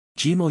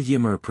Jemal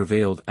Yimer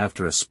prevailed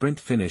after a sprint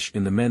finish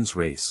in the men's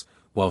race,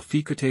 while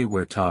Fikrte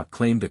Wereta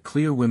claimed a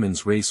clear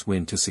women's race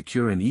win to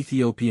secure an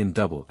Ethiopian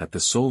double at the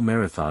Seoul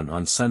Marathon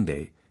on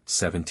Sunday,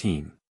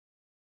 17.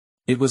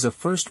 It was a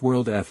first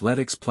World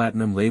Athletics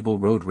Platinum Label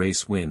road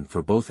race win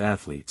for both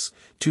athletes,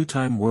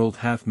 two-time World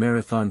Half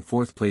Marathon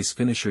fourth-place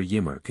finisher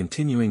Yimer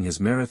continuing his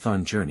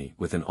marathon journey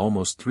with an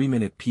almost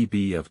 3-minute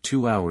PB of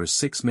 2 hours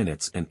 6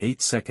 minutes and 8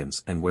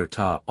 seconds and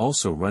Wereta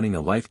also running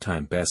a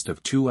lifetime best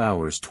of 2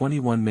 hours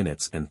 21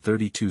 minutes and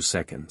 32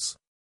 seconds.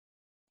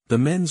 The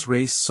men's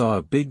race saw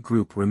a big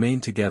group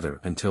remain together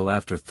until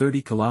after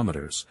 30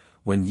 kilometers,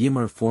 when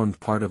Yimer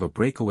formed part of a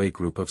breakaway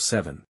group of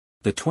 7.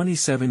 The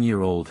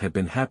 27-year-old had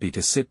been happy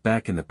to sit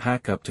back in the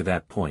pack up to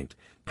that point,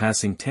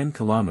 passing 10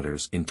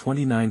 kilometers in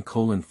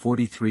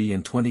 29:43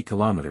 and 20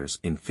 kilometers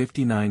in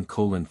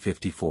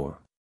 59:54.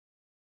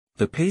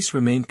 The pace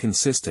remained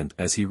consistent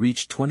as he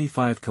reached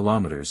 25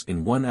 kilometers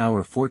in 1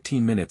 hour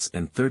 14 minutes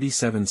and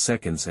 37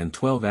 seconds and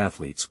 12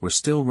 athletes were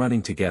still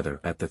running together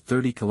at the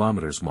 30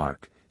 kilometers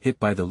mark, hit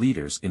by the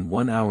leaders in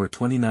 1 hour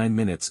 29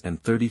 minutes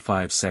and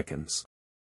 35 seconds.